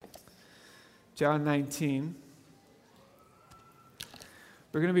John 19.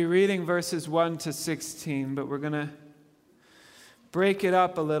 We're going to be reading verses 1 to 16, but we're going to break it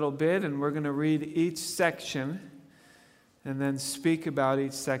up a little bit, and we're going to read each section and then speak about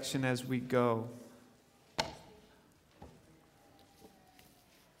each section as we go.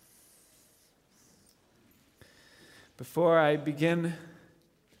 Before I begin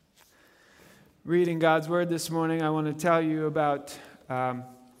reading God's Word this morning, I want to tell you about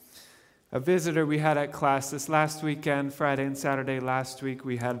a visitor we had at class this last weekend, Friday and Saturday last week.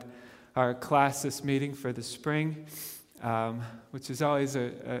 We had our classes meeting for the spring, which is always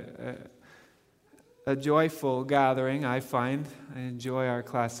a joyful gathering, I find. I enjoy our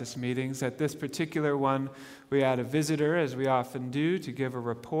classes meetings. At this particular one, we had a visitor, as we often do, to give a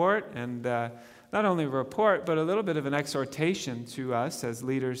report, and not only a report, but a little bit of an exhortation to us as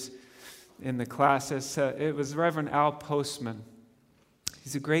leaders in the classes. It was Reverend Al Postman.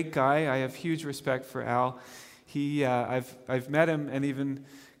 He's a great guy. I have huge respect for Al. I've met him and even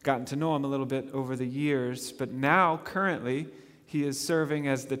gotten to know him a little bit over the years, but now, currently, he is serving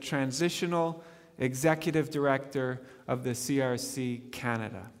as the transitional executive director of the CRC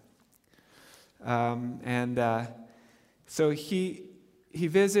Canada. So he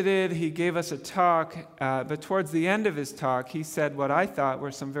visited, he gave us a talk, but towards the end of his talk, he said what I thought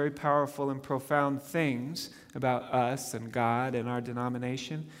were some very powerful and profound things about us and God and our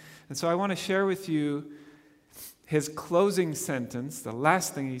denomination. And so I want to share with you his closing sentence, the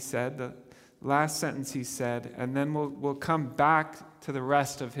last thing he said, the last sentence he said, and then we'll come back to the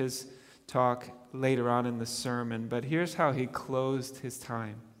rest of his talk later on in the sermon. But here's how he closed his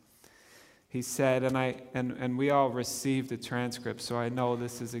time. He said, and we all received the transcript, so I know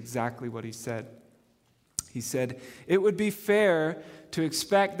this is exactly what he said. He said, "It would be fair to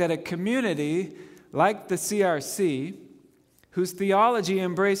expect that a community like the CRC, whose theology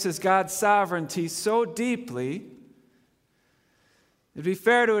embraces God's sovereignty so deeply, it'd be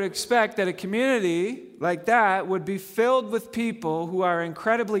fair to expect that a community like that would be filled with people who are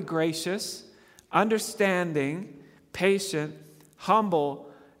incredibly gracious, understanding, patient, humble,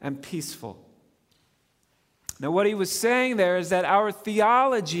 and peaceful." Now, what he was saying there is that our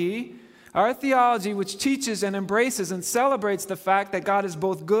theology, which teaches and embraces and celebrates the fact that God is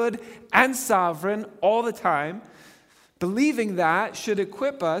both good and sovereign all the time, believing that should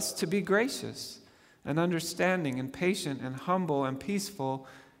equip us to be gracious and understanding and patient and humble and peaceful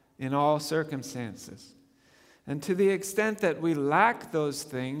in all circumstances. And to the extent that we lack those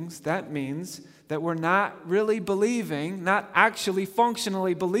things, that means that we're not really believing, not actually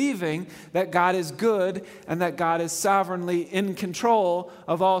functionally believing that God is good and that God is sovereignly in control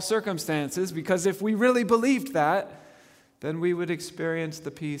of all circumstances. Because if we really believed that, then we would experience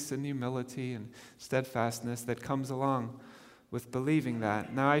the peace and humility and steadfastness that comes along with believing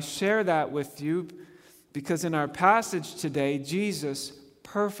that. Now, I share that with you because in our passage today, Jesus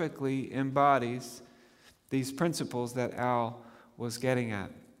perfectly embodies these principles that Al was getting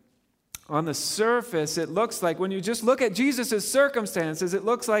at. On the surface, it looks like, when you just look at Jesus' circumstances, it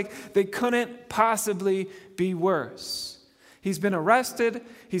looks like they couldn't possibly be worse. He's been arrested,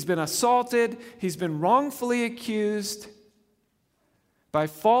 he's been assaulted, he's been wrongfully accused by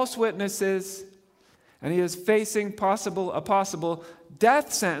false witnesses, and he is facing a possible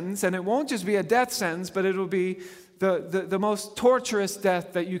death sentence. And it won't just be a death sentence, but it will be the most torturous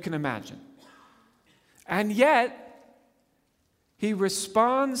death that you can imagine. And yet, he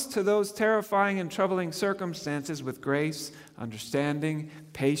responds to those terrifying and troubling circumstances with grace, understanding,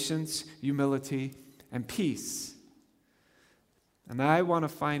 patience, humility, and peace. And I want to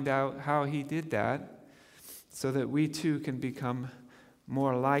find out how he did that so that we too can become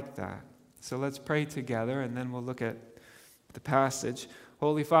more like that. So let's pray together, and then we'll look at the passage.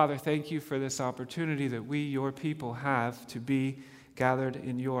 Holy Father, thank you for this opportunity that we, your people, have to be gathered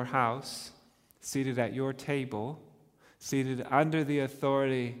in your house, seated at your table, seated under the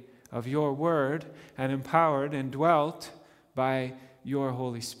authority of your word, and empowered and dwelt by your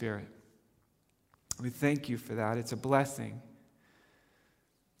Holy Spirit. We thank you for that. It's a blessing.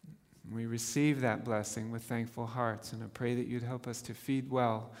 We receive that blessing with thankful hearts, and I pray that you'd help us to feed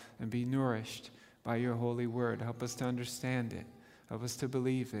well and be nourished by your holy word. Help us to understand it. Help us to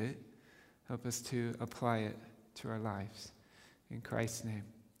believe it. Help us to apply it to our lives. In Christ's name,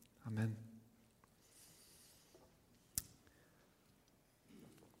 amen.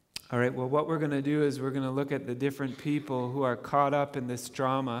 All right, well, what we're going to do is we're going to look at the different people who are caught up in this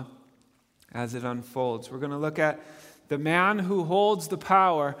drama as it unfolds. We're going to look at the man who holds the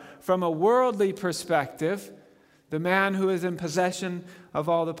power from a worldly perspective, the man who is in possession of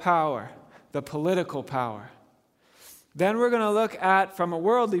all the power, the political power. Then we're going to look at, from a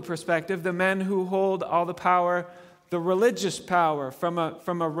worldly perspective, the men who hold all the power, the religious power. From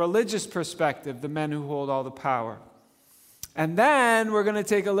a religious perspective, the men who hold all the power. And then we're going to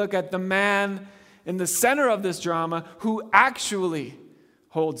take a look at the man in the center of this drama who actually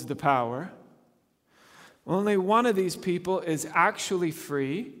holds the power. Only one of these people is actually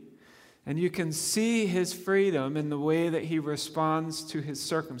free, and you can see his freedom in the way that he responds to his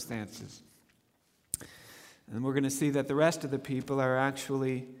circumstances. And we're going to see that the rest of the people are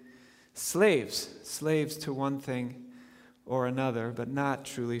actually slaves to one thing or another, but not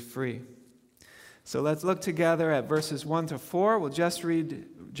truly free. So let's look together at verses 1 to 4. We'll just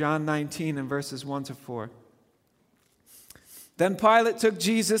read John 19 and verses 1 to 4. Then Pilate took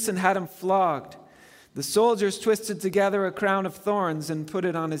Jesus and had him flogged. The soldiers twisted together a crown of thorns and put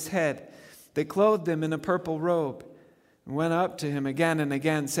it on his head. They clothed him in a purple robe and went up to him again and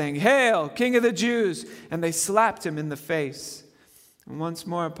again, saying, "Hail, King of the Jews!" And they slapped him in the face. And once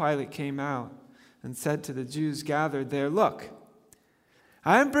more Pilate came out and said to the Jews gathered there, "Look,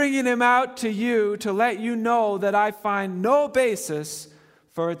 I'm bringing him out to you to let you know that I find no basis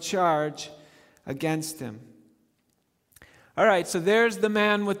for a charge against him." All right, so there's the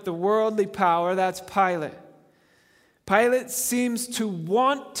man with the worldly power. That's Pilate. Pilate seems to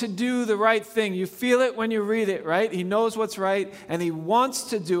want to do the right thing. You feel it when you read it, right? He knows what's right, and he wants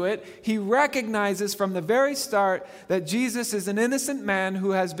to do it. He recognizes from the very start that Jesus is an innocent man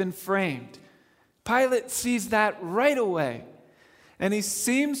who has been framed. Pilate sees that right away, and he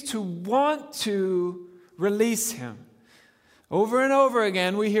seems to want to release him. Over and over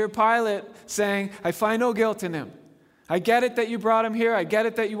again, we hear Pilate saying, "I find no guilt in him. I get it that you brought him here. I get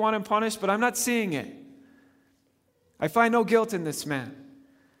it that you want him punished, but I'm not seeing it. I find no guilt in this man."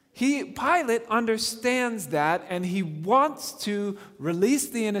 Pilate understands that, and he wants to release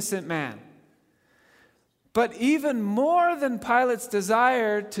the innocent man. But even more than Pilate's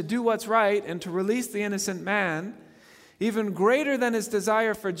desire to do what's right and to release the innocent man, even greater than his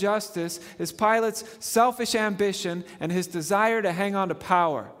desire for justice is Pilate's selfish ambition and his desire to hang on to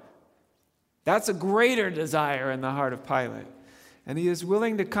power. That's a greater desire in the heart of Pilate. And he is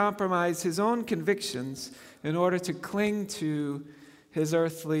willing to compromise his own convictions in order to cling to his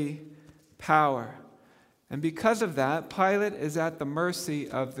earthly power. And because of that, Pilate is at the mercy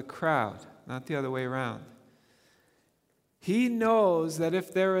of the crowd, not the other way around. He knows that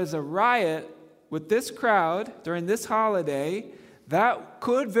if there is a riot with this crowd during this holiday, that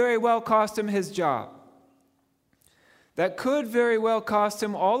could very well cost him his job. That could very well cost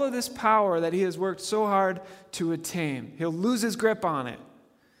him all of this power that he has worked so hard to attain. He'll lose his grip on it.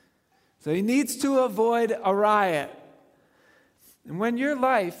 So he needs to avoid a riot. And when your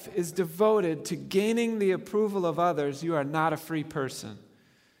life is devoted to gaining the approval of others, you are not a free person.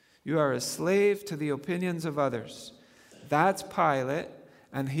 You are a slave to the opinions of others. That's Pilate,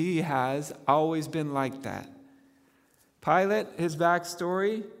 and he has always been like that. Pilate, his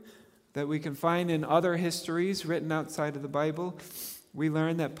backstory that we can find in other histories written outside of the Bible, we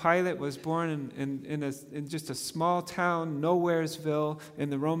learn that Pilate was born in just a small town, Nowheresville, in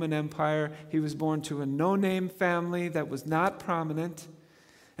the Roman Empire. He was born to a no-name family that was not prominent,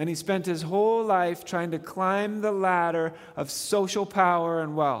 and he spent his whole life trying to climb the ladder of social power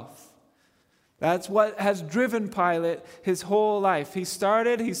and wealth. That's what has driven Pilate his whole life. He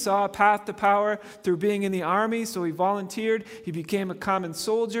saw a path to power through being in the army, so he volunteered. He became a common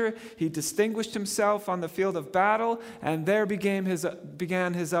soldier. He distinguished himself on the field of battle, and there began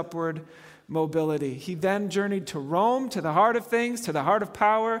his upward mobility. He then journeyed to Rome, to the heart of things, to the heart of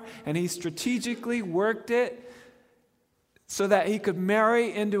power, and he strategically worked it so that he could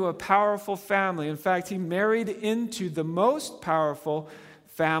marry into a powerful family. In fact, he married into the most powerful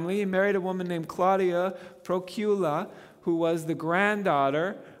family. He married a woman named Claudia Procula, who was the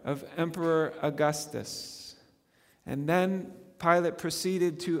granddaughter of Emperor Augustus. And then Pilate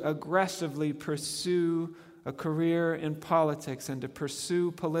proceeded to aggressively pursue a career in politics and to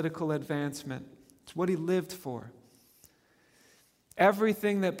pursue political advancement. It's what he lived for.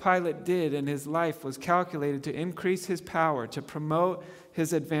 Everything that Pilate did in his life was calculated to increase his power, to promote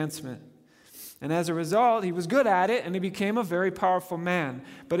his advancement. And as a result, he was good at it, and he became a very powerful man.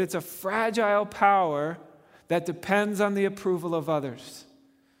 But it's a fragile power that depends on the approval of others.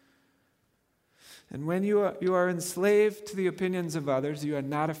 And when you are enslaved to the opinions of others, you are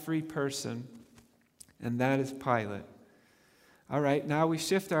not a free person. And that is Pilate. All right, now we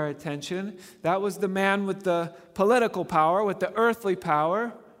shift our attention. That was the man with the political power, with the earthly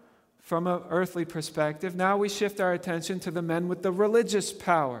power, from an earthly perspective. Now we shift our attention to the men with the religious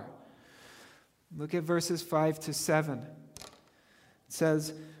power. Look at verses 5 to 7. It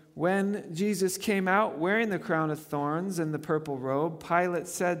says, when Jesus came out wearing the crown of thorns and the purple robe, Pilate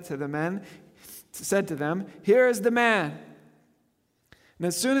said to them, "Here is the man." And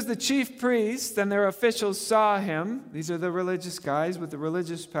as soon as the chief priests and their officials saw him, these are the religious guys with the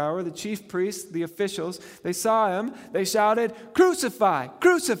religious power, the chief priests, the officials, they saw him, they shouted, "Crucify!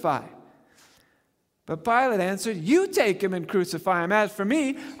 Crucify!" But Pilate answered, "You take him and crucify him. As for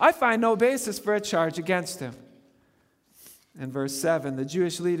me, I find no basis for a charge against him." In verse 7, the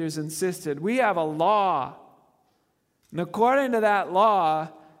Jewish leaders insisted, "We have a law, and according to that law,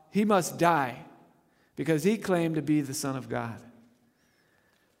 he must die, because he claimed to be the Son of God."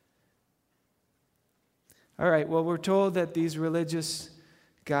 All right, well, we're told that these religious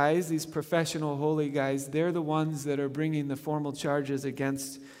guys, these professional holy guys, they're the ones that are bringing the formal charges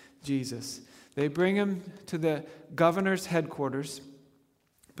against Jesus. They bring him to the governor's headquarters,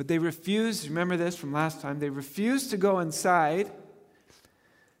 but they refuse, remember this from last time, they refuse to go inside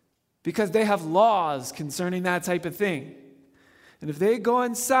because they have laws concerning that type of thing. And if they go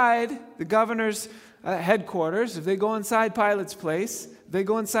inside the governor's headquarters, if they go inside Pilate's place, if they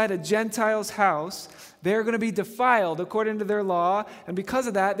go inside a Gentile's house, they're going to be defiled according to their law, and because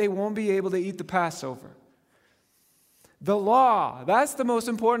of that, they won't be able to eat the Passover. The law, that's the most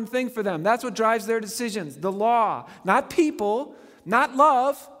important thing for them. That's what drives their decisions. The law, not people, not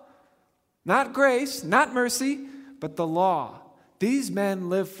love, not grace, not mercy, but the law. These men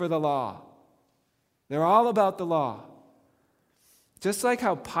live for the law. They're all about the law. Just like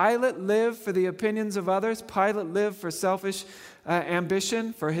how Pilate lived for the opinions of others, Pilate lived for selfish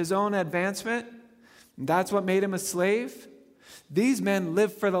ambition, for his own advancement. And that's what made him a slave. These men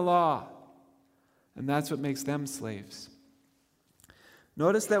live for the law, and that's what makes them slaves.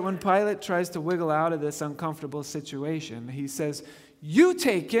 Notice that when Pilate tries to wiggle out of this uncomfortable situation, he says, "You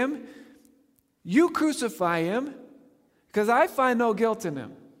take him, you crucify him, because I find no guilt in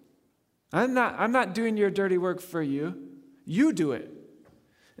him. I'm not doing your dirty work for you. You do it."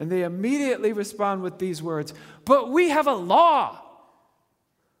 And they immediately respond with these words, "But we have a law.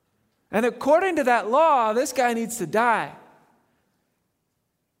 And according to that law, this guy needs to die."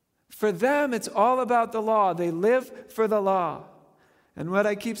 For them, it's all about the law. They live for the law. And what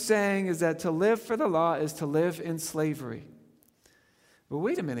I keep saying is that to live for the law is to live in slavery. But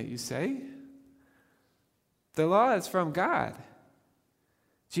wait a minute, you say. The law is from God.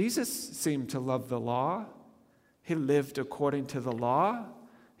 Jesus seemed to love the law. He lived according to the law.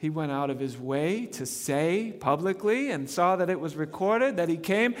 He went out of his way to say publicly and saw that it was recorded that he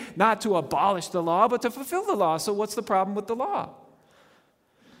came not to abolish the law, but to fulfill the law. So what's the problem with the law?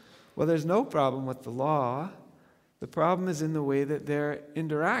 Well, there's no problem with the law. The problem is in the way that they're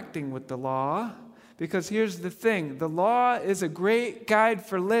interacting with the law. Because here's the thing. The law is a great guide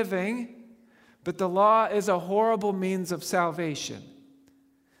for living, but the law is a horrible means of salvation.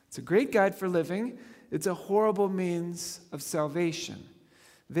 It's a great guide for living. It's a horrible means of salvation.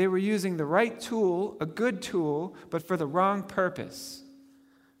 They were using the right tool, a good tool, but for the wrong purpose.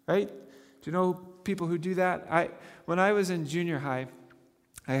 Right? Do you know people who do that? When I was in junior high,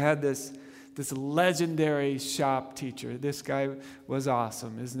 I had this legendary shop teacher. This guy was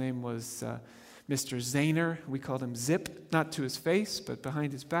awesome. His name was Mr. Zahner. We called him Zip, not to his face, but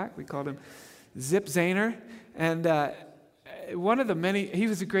behind his back. We called him Zip Zahner. And he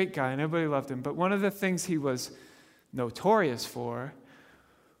was a great guy, and everybody loved him. But one of the things he was notorious for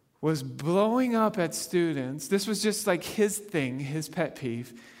was blowing up at students. This was just like his thing, his pet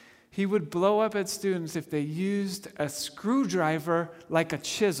peeve. He would blow up at students if they used a screwdriver like a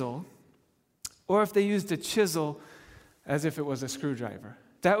chisel, or if they used a chisel as if it was a screwdriver.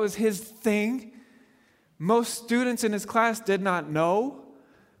 That was his thing. Most students in his class did not know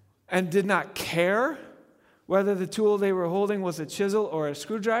and did not care whether the tool they were holding was a chisel or a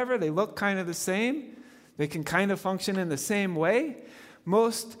screwdriver. They look kind of the same. They can kind of function in the same way.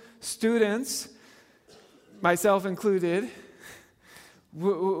 Most students, myself included,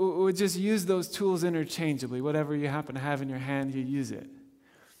 would just use those tools interchangeably. Whatever you happen to have in your hand, you use it.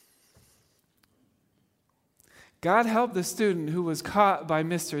 God help the student who was caught by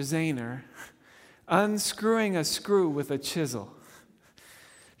Mr. Zahner unscrewing a screw with a chisel.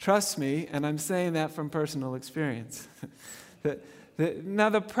 Trust me, and I'm saying that from personal experience. Now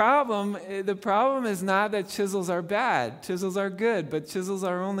the problem is not that chisels are bad. Chisels are good, but chisels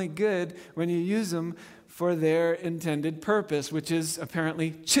are only good when you use them for their intended purpose, which is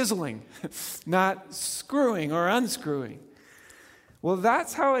apparently chiseling, not screwing or unscrewing. Well,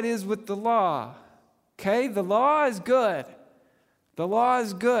 that's how it is with the law. Okay? The law is good. The law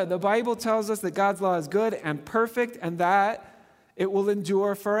is good. The Bible tells us that God's law is good and perfect and that it will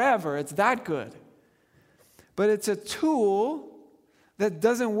endure forever. It's that good. But it's a tool that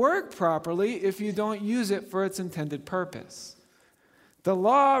doesn't work properly if you don't use it for its intended purpose. The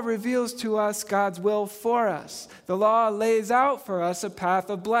law reveals to us God's will for us. The law lays out for us a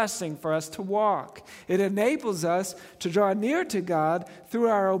path of blessing for us to walk. It enables us to draw near to God through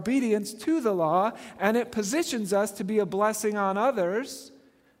our obedience to the law, and it positions us to be a blessing on others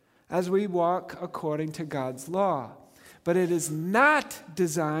as we walk according to God's law. But it is not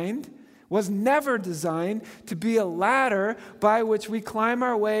designed, was never designed to be a ladder by which we climb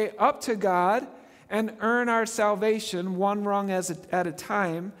our way up to God and earn our salvation one rung at a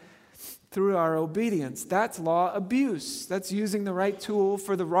time through our obedience. That's law abuse. That's using the right tool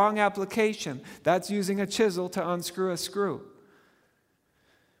for the wrong application. That's using a chisel to unscrew a screw.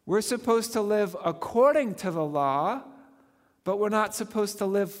 We're supposed to live according to the law, but we're not supposed to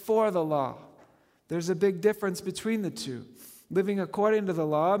live for the law. There's a big difference between the two. Living according to the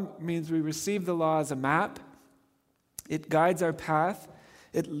law means we receive the law as a map. It guides our path.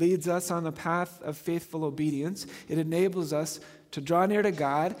 It leads us on a path of faithful obedience. It enables us to draw near to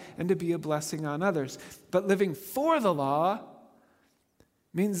God and to be a blessing on others. But living for the law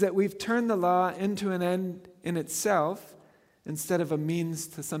means that we've turned the law into an end in itself instead of a means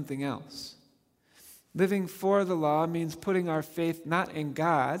to something else. Living for the law means putting our faith not in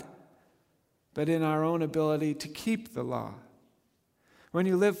God, but in our own ability to keep the law. When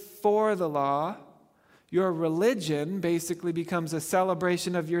you live for the law, your religion basically becomes a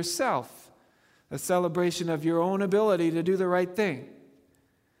celebration of yourself, a celebration of your own ability to do the right thing.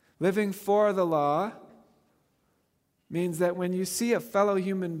 Living for the law means that when you see a fellow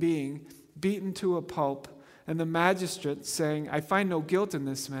human being beaten to a pulp and the magistrate saying, "I find no guilt in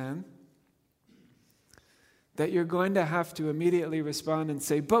this man," that you're going to have to immediately respond and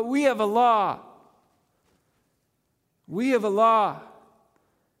say, "But we have a law. We have a law.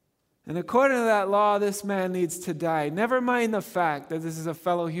 And according to that law, this man needs to die." Never mind the fact that this is a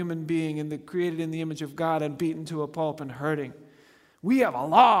fellow human being and created in the image of God and beaten to a pulp and hurting. We have a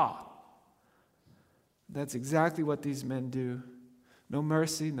law. That's exactly what these men do. No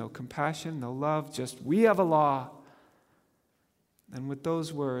mercy, no compassion, no love, just we have a law. And with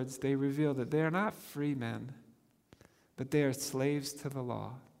those words, they reveal that they are not free men, but they are slaves to the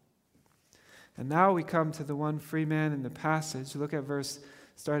law. And now we come to the one free man in the passage. Look at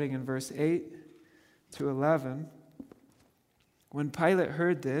starting in verse 8 to 11. When Pilate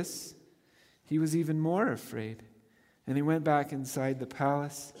heard this, he was even more afraid, and he went back inside the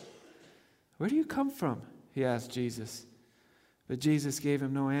palace. "Where do you come from?" he asked Jesus. But Jesus gave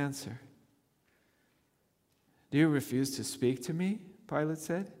him no answer. "Do you refuse to speak to me?" Pilate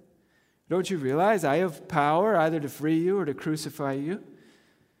said. "Don't you realize I have power either to free you or to crucify you?"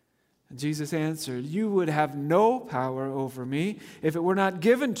 And Jesus answered, "You would have no power over me if it were not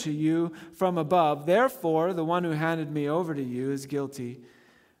given to you from above. Therefore, the one who handed me over to you is guilty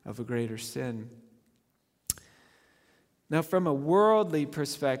of a greater sin." Now, from a worldly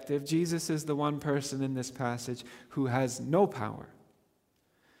perspective, Jesus is the one person in this passage who has no power.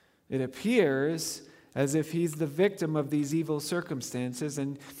 It appears as if he's the victim of these evil circumstances,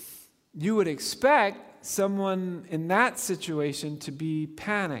 and you would expect someone in that situation to be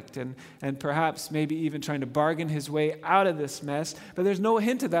panicked and perhaps maybe even trying to bargain his way out of this mess. But there's no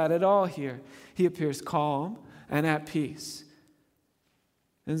hint of that at all here. He appears calm and at peace.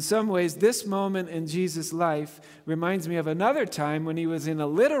 In some ways, this moment in Jesus' life reminds me of another time when he was in a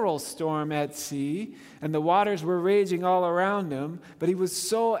literal storm at sea and the waters were raging all around him, but he was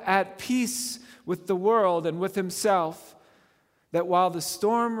so at peace with the world and with himself that while the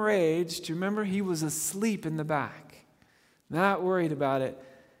storm raged, remember, he was asleep in the back, not worried about it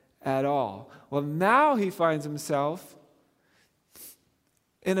at all. Well, now he finds himself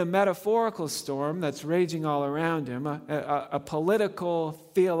in a metaphorical storm that's raging all around him, a political,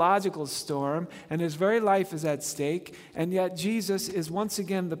 theological storm, and his very life is at stake, and yet Jesus is once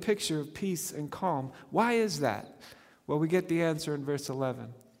again the picture of peace and calm. Why is that? Well, we get the answer in verse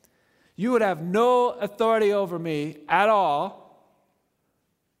 11. "You would have no authority over me at all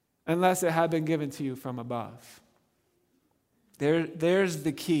unless it had been given to you from above." There's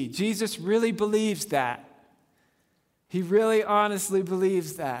the key. Jesus really believes that. He really honestly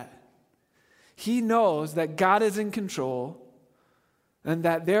believes that. He knows that God is in control and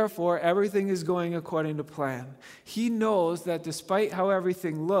that therefore everything is going according to plan. He knows that despite how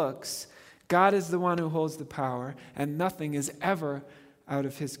everything looks, God is the one who holds the power and nothing is ever out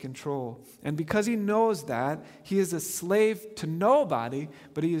of his control. And because he knows that, he is a slave to nobody,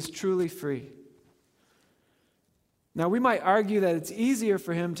 but he is truly free. Now, we might argue that it's easier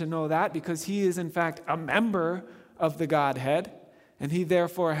for him to know that because he is, in fact, a member of the Godhead, and he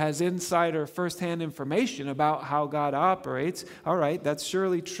therefore has insider firsthand information about how God operates. All right, that's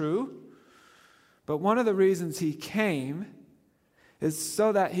surely true. But one of the reasons he came is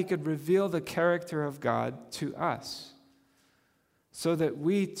so that he could reveal the character of God to us, so that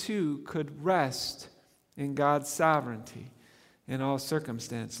we too could rest in God's sovereignty in all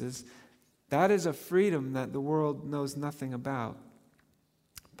circumstances. That is a freedom that the world knows nothing about.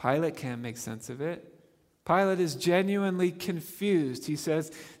 Pilate can't make sense of it. Pilate is genuinely confused. He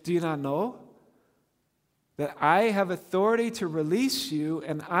says, "Do you not know that I have authority to release you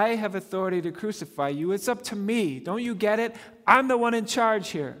and I have authority to crucify you? It's up to me. Don't you get it? I'm the one in charge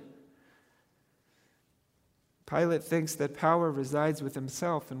here." Pilate thinks that power resides with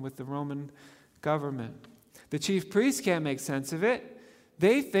himself and with the Roman government. The chief priests can't make sense of it.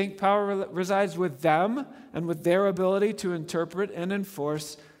 They think power resides with them and with their ability to interpret and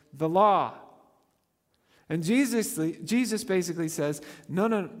enforce the law. And Jesus basically says,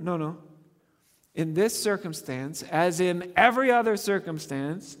 no. In this circumstance, as in every other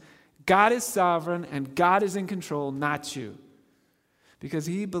circumstance, God is sovereign and God is in control, not you. Because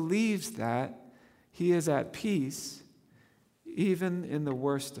he believes that he is at peace even in the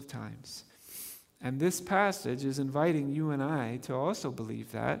worst of times. And this passage is inviting you and I to also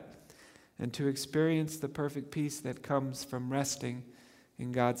believe that and to experience the perfect peace that comes from resting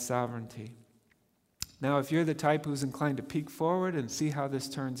in God's sovereignty. Now, if you're the type who's inclined to peek forward and see how this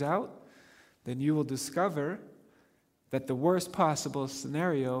turns out, then you will discover that the worst possible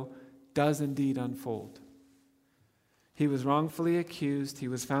scenario does indeed unfold. He was wrongfully accused. He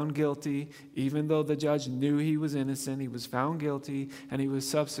was found guilty. Even though the judge knew he was innocent, he was found guilty, and he was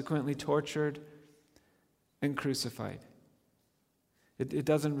subsequently tortured and crucified. It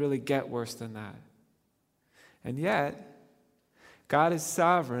doesn't really get worse than that. And yet, God is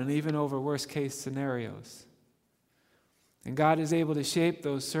sovereign even over worst-case scenarios. And God is able to shape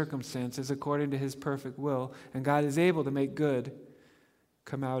those circumstances according to his perfect will, and God is able to make good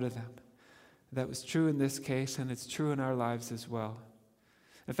come out of them. That was true in this case, and it's true in our lives as well.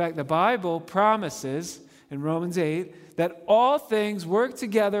 In fact, the Bible promises in Romans 8 that all things work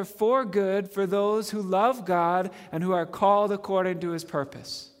together for good for those who love God and who are called according to his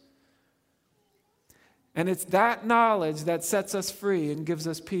purpose. And it's that knowledge that sets us free and gives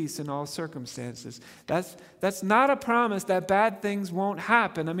us peace in all circumstances. That's not a promise that bad things won't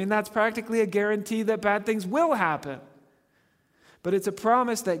happen. I mean, that's practically a guarantee that bad things will happen. But it's a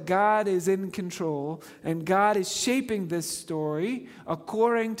promise that God is in control and God is shaping this story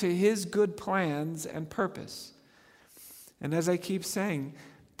according to his good plans and purpose. And as I keep saying,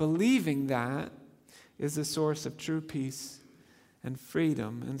 believing that is the source of true peace and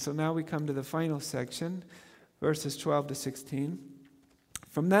freedom. And so now we come to the final section, verses 12 to 16.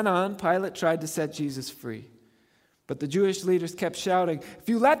 From then on, Pilate tried to set Jesus free. But the Jewish leaders kept shouting, "If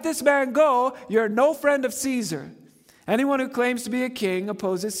you let this man go, you're no friend of Caesar. Anyone who claims to be a king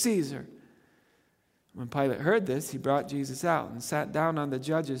opposes Caesar." When Pilate heard this, he brought Jesus out and sat down on the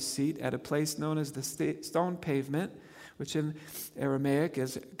judge's seat at a place known as the stone pavement, which in Aramaic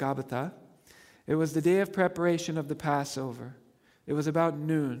is Gabbatha. It was the day of preparation of the Passover. It was about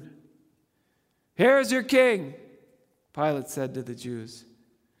noon. "Here's your king," Pilate said to the Jews.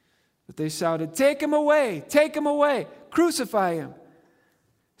 But they shouted, take him away, crucify him."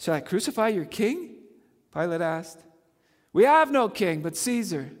 "Shall I crucify your king?" Pilate asked. "We have no king but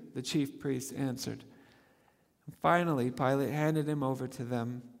Caesar," the chief priests answered. And finally, Pilate handed him over to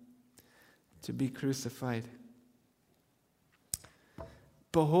them to be crucified.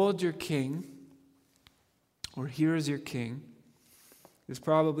 "Behold your king," or "here is your king," is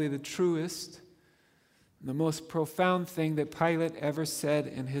probably the truest, the most profound thing that Pilate ever said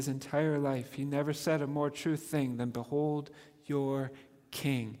in his entire life. He never said a more true thing than "behold your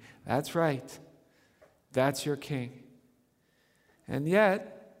king." That's right. That's your king. And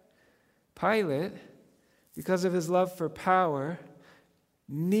yet, Pilate, because of his love for power,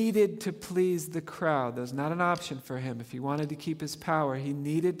 needed to please the crowd. That was not an option for him. If he wanted to keep his power, he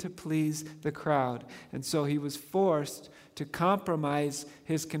needed to please the crowd. And so he was forced to compromise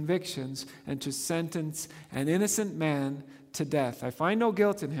his convictions and to sentence an innocent man to death. "I find no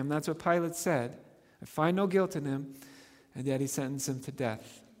guilt in him." That's what Pilate said. "I find no guilt in him." And yet he sentenced him to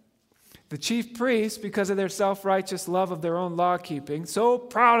death. The chief priests, because of their self-righteous love of their own law-keeping, so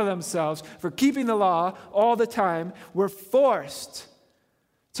proud of themselves for keeping the law all the time, were forced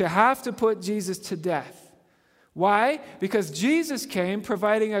to have to put Jesus to death. Why? Because Jesus came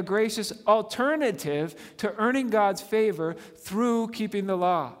providing a gracious alternative to earning God's favor through keeping the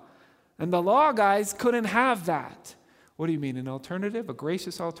law. And the law guys couldn't have that. What do you mean, an alternative? A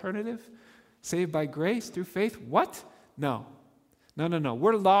gracious alternative? Saved by grace through faith? What? No. No.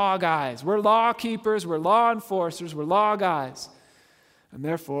 We're law guys. We're law keepers. We're law enforcers. We're law guys. And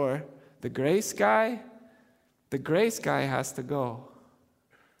therefore, the grace guy has to go.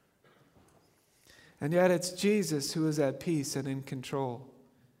 And yet it's Jesus who is at peace and in control.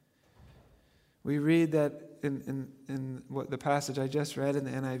 We read that in what the passage I just read in the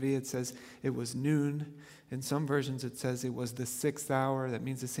NIV, it says it was noon. In some versions it says it was the 6th hour. That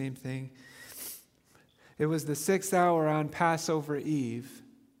means the same thing. It was the 6th hour on Passover Eve.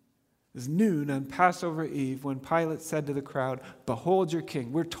 It was noon on Passover Eve when Pilate said to the crowd, "Behold your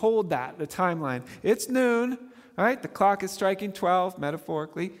king." We're told that, the timeline. It's noon, right? The clock is striking 12,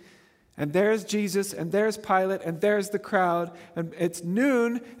 metaphorically. And there's Jesus, and there's Pilate, and there's the crowd. And it's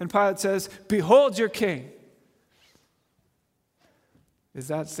noon, and Pilate says, "Behold your king." Is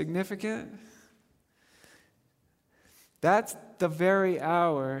that significant? That's the very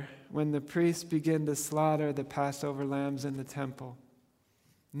hour when the priests begin to slaughter the Passover lambs in the temple.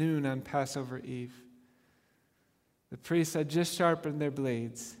 Noon on Passover Eve. The priests had just sharpened their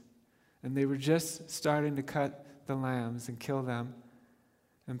blades, and they were just starting to cut the lambs and kill them.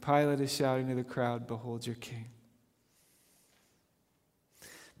 And Pilate is shouting to the crowd, "Behold your king."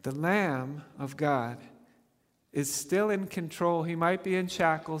 The Lamb of God is still in control. He might be in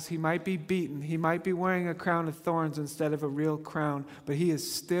shackles. He might be beaten. He might be wearing a crown of thorns instead of a real crown. But he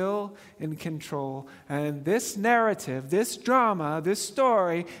is still in control. And this narrative, this drama, this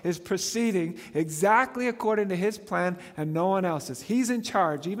story is proceeding exactly according to his plan and no one else's. He's in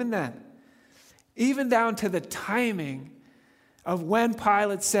charge even then. Even down to the timing of when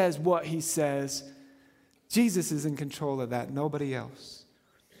Pilate says what he says. Jesus is in control of that, nobody else.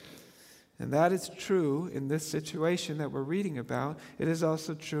 And that is true in this situation that we're reading about. It is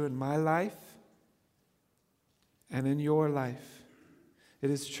also true in my life and in your life. It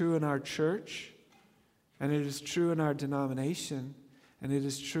is true in our church, and it is true in our denomination, and it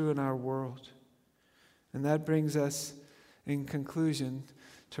is true in our world. And that brings us, in conclusion,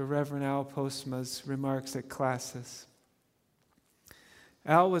 to Reverend Al Postma's remarks at classes.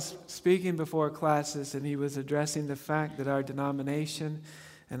 Al was speaking before classes, and he was addressing the fact that our denomination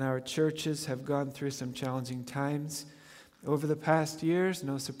and our churches have gone through some challenging times over the past years.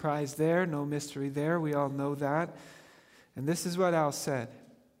 No surprise there, no mystery there. We all know that. And this is what Al said.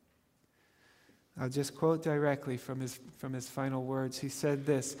 I'll just quote directly from his final words. He said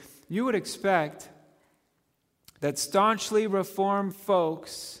this: "You would expect that staunchly reformed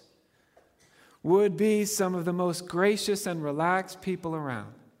folks would be some of the most gracious and relaxed people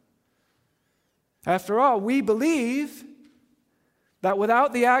around. After all, we believe that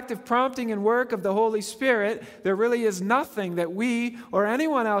without the active prompting and work of the Holy Spirit, there really is nothing that we or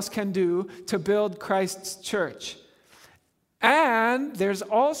anyone else can do to build Christ's church. And there's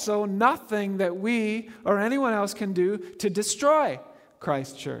also nothing that we or anyone else can do to destroy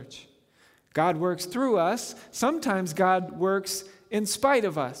Christ's church. God works through us. Sometimes God works in spite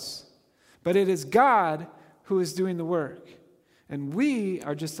of us. But it is God who is doing the work. And we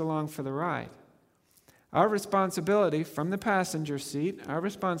are just along for the ride. Our responsibility from the passenger seat, our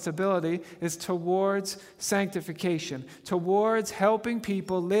responsibility is towards sanctification, towards helping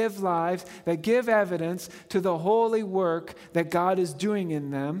people live lives that give evidence to the holy work that God is doing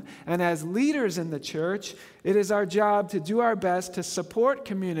in them. And as leaders in the church, it is our job to do our best to support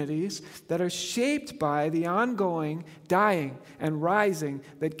communities that are shaped by the ongoing dying and rising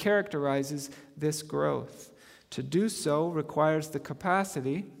that characterizes this growth. To do so requires the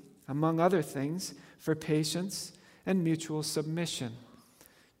capacity, among other things, for patience and mutual submission.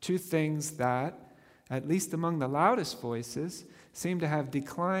 Two things that, at least among the loudest voices, seem to have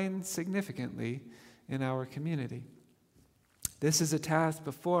declined significantly in our community. This is a task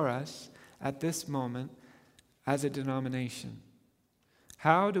before us at this moment as a denomination.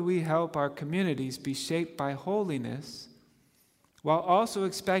 How do we help our communities be shaped by holiness while also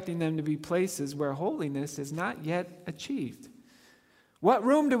expecting them to be places where holiness is not yet achieved? What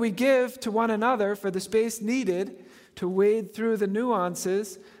room do we give to one another for the space needed to wade through the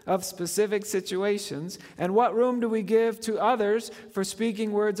nuances of specific situations? And what room do we give to others for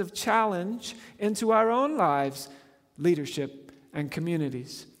speaking words of challenge into our own lives, leadership, and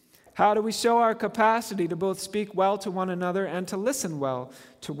communities? How do we show our capacity to both speak well to one another and to listen well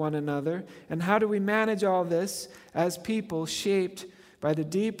to one another? And how do we manage all this as people shaped by the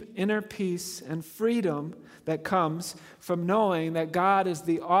deep inner peace and freedom that comes from knowing that God is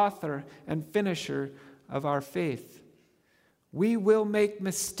the author and finisher of our faith? We will make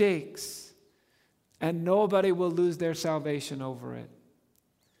mistakes, and nobody will lose their salvation over it.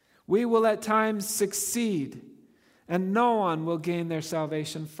 We will at times succeed, and no one will gain their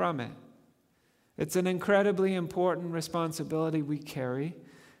salvation from it. It's an incredibly important responsibility we carry,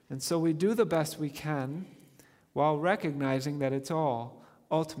 and so we do the best we can while recognizing that it's all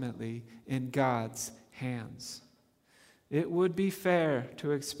ultimately in God's hands. It would be fair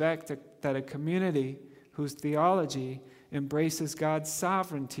to expect that a community whose theology embraces God's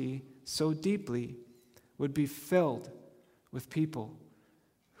sovereignty so deeply would be filled with people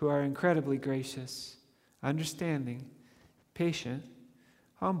who are incredibly gracious, understanding, patient,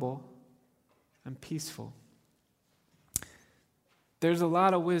 humble, and peaceful. There's a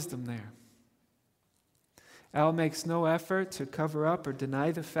lot of wisdom there. Al makes no effort to cover up or deny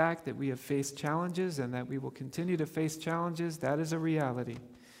the fact that we have faced challenges and that we will continue to face challenges. That is a reality.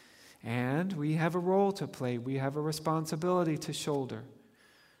 And we have a role to play. We have a responsibility to shoulder.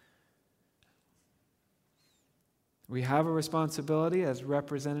 We have a responsibility as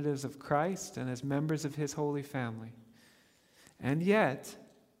representatives of Christ and as members of His holy family. And yet,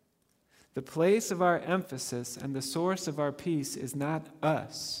 the place of our emphasis and the source of our peace is not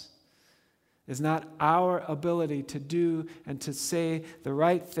us. Is not our ability to do and to say the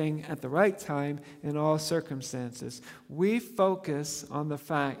right thing at the right time in all circumstances. We focus on the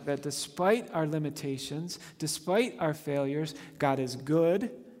fact that despite our limitations, despite our failures, God is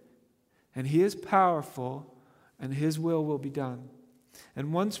good and He is powerful and His will be done.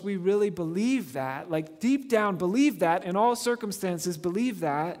 And once we really believe that, like deep down believe that, in all circumstances believe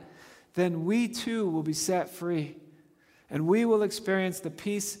that, then we too will be set free. And we will experience the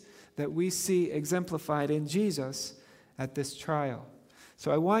peace that we see exemplified in Jesus at this trial.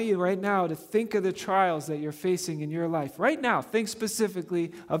 So I want you right now to think of the trials that you're facing in your life. Right now, think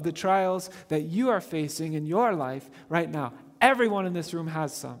specifically of the trials that you are facing in your life right now. Everyone in this room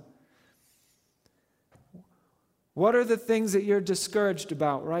has some. What are the things that you're discouraged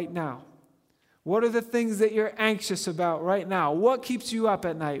about right now? What are the things that you're anxious about right now? What keeps you up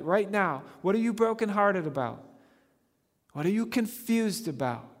at night right now? What are you brokenhearted about? What are you confused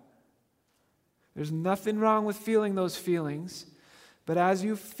about? There's nothing wrong with feeling those feelings, but as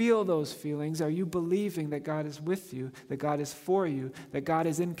you feel those feelings, are you believing that God is with you, that God is for you, that God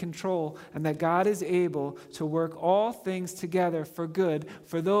is in control, and that God is able to work all things together for good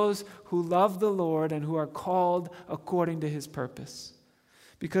for those who love the Lord and who are called according to His purpose?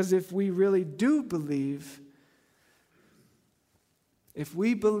 Because if we really do believe, if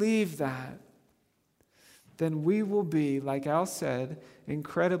we believe that, then we will be, like Al said,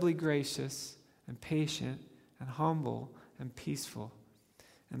 incredibly gracious and patient and humble and peaceful.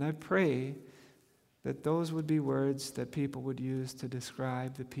 And I pray that those would be words that people would use to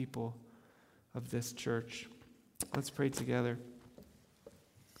describe the people of this church. Let's pray together.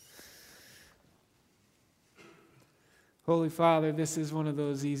 Holy Father, this is one of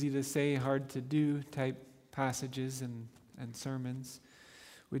those easy to say, hard to do type passages and sermons.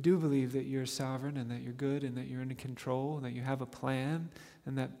 We do believe that you're sovereign and that you're good and that you're in control and that you have a plan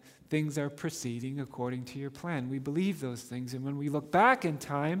and that things are proceeding according to your plan. We believe those things, and when we look back in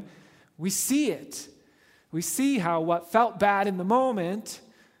time, we see it. We see how what felt bad in the moment,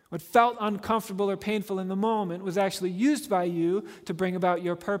 what felt uncomfortable or painful in the moment, was actually used by you to bring about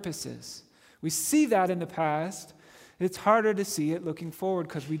your purposes. We see that in the past. It's harder to see it looking forward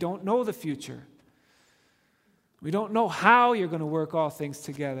because we don't know the future. We don't know how you're going to work all things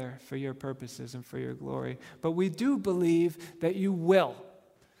together for your purposes and for your glory. But we do believe that you will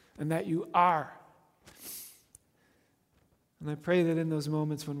and that you are. And I pray that in those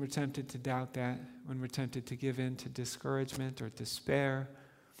moments when we're tempted to doubt that, when we're tempted to give in to discouragement or despair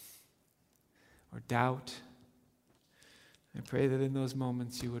or doubt, I pray that in those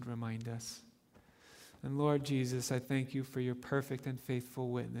moments you would remind us. And Lord Jesus, I thank you for your perfect and faithful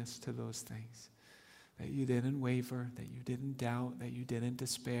witness to those things. That you didn't waver, that you didn't doubt, that you didn't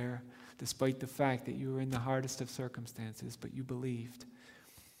despair, despite the fact that you were in the hardest of circumstances, but you believed.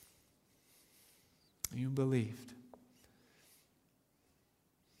 You believed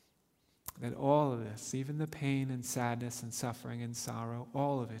that all of this, even the pain and sadness and suffering and sorrow,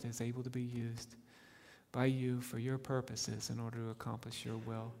 all of it is able to be used by you for your purposes in order to accomplish your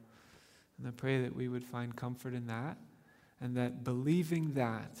will. And I pray that we would find comfort in that, and that believing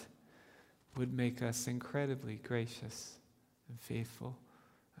that would make us incredibly gracious and faithful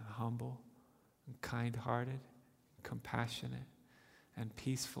and humble and kind-hearted, and compassionate and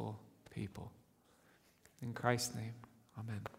peaceful people. In Christ's name, amen.